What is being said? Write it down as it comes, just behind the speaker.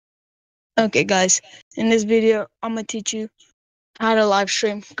Okay guys, in this video I'm gonna teach you how to live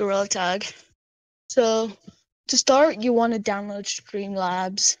stream Gorilla Tag. So to start, you want to download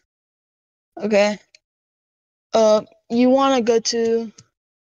Streamlabs. Okay. You want to go to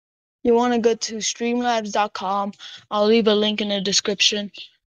streamlabs.com. I'll leave a link in the description.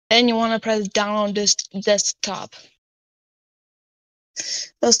 Then you want to press download this desktop.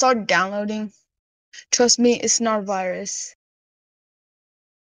 It'll start downloading. Trust me, it's not a virus.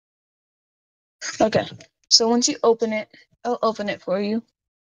 Okay. So once you open it, I'll open it for you.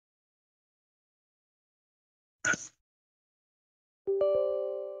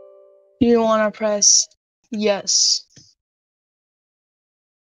 You want to press yes.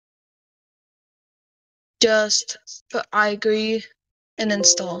 Just put I agree and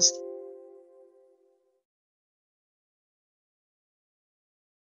install.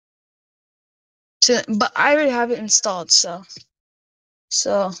 But I already have it installed, so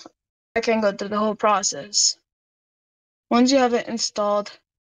I can go through the whole process. Once you have it installed,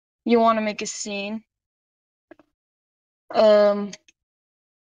 you want to make a scene. I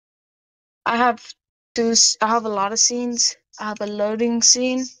have a lot of scenes. I have a loading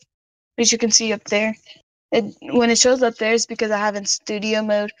scene, which you can see up there. When it shows up there, it's because I have in studio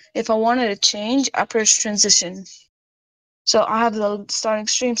mode. If I wanted to change, I press transition. So I have the starting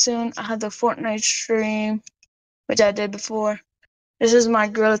stream soon. I have the Fortnite stream, which I did before. This is my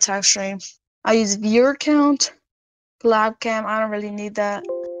Gorilla Tag stream. I use viewer count, lab cam. I don't really need that.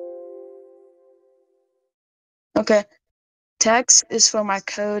 Okay. Text is for my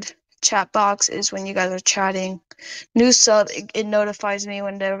code. Chat box is when you guys are chatting. New sub, it notifies me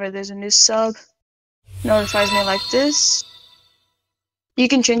whenever there's a new sub. Notifies me like this. You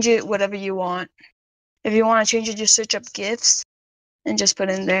can change it whatever you want. If you want to change it, just search up GIFs and just put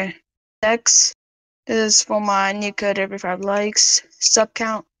in there. Text is for my new code every 5 likes. Sub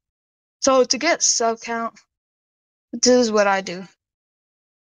count. So to get sub count, this is what I do.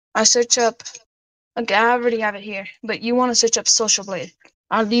 I search up, okay, I already have it here, but you want to search up Social Blade.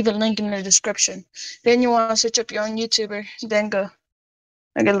 I'll leave a link in the description. Then you want to search up your own YouTuber, then go.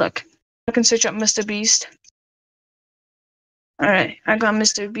 Okay, look. I can search up Mr. Beast. Alright, I got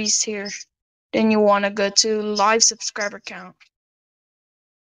Mr. Beast here. Then you want to go to live subscriber count.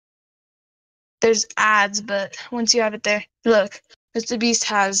 There's ads, but once you have it there, look, Mr. Beast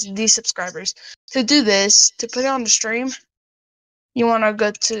has these subscribers. To do this, to put it on the stream, you want to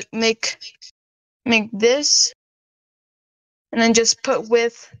go to make this, and then just put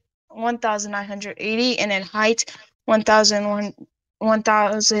width 1980 and then height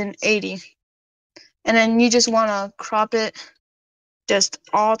 1080. And then you just want to crop it, just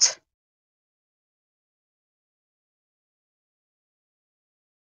Alt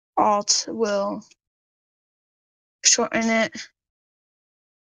will shorten it.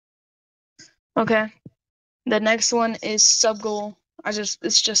 Okay. The next one is sub goal.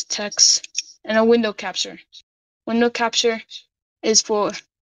 It's just text and a window capture. Window capture is for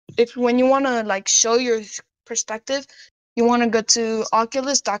when you want to like show your perspective, you want to go to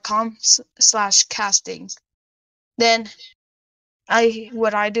oculus.com/casting. Then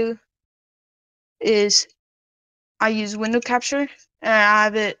what I do is I use window capture and I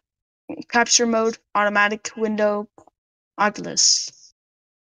have it capture mode, automatic window, Oculus.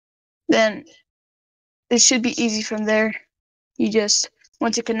 Then it should be easy from there. You just,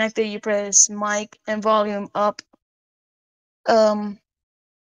 once you connect it, you press mic and volume up.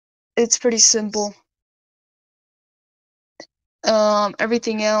 It's pretty simple.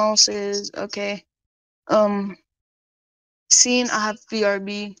 Everything else is okay. Scene, I have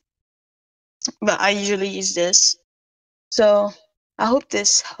VRB, but I usually use this. So I hope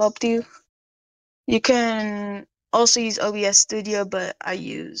this helped you. You can also use OBS Studio, but I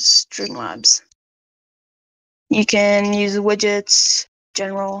use Streamlabs. You can use widgets,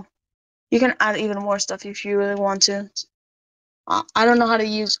 general. You can add even more stuff if you really want to. I don't know how to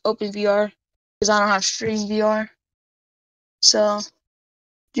use OpenVR because I don't have StreamVR. So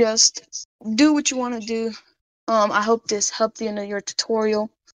just do what you want to do. I hope this helped you in your tutorial.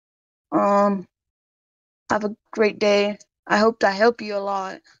 Have a great day. I hope that helped you a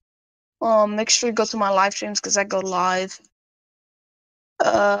lot. Make sure you go to my live streams because I go live.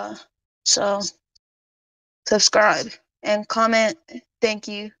 So subscribe and comment. Thank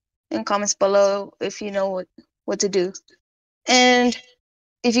you in comments below if you know what to do. And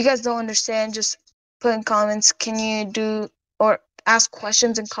if you guys don't understand, just put in comments. Can you do or ask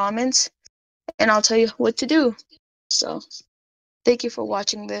questions in comments, and I'll tell you what to do. So thank you for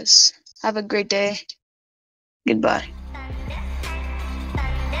watching this. Have a great day. Goodbye.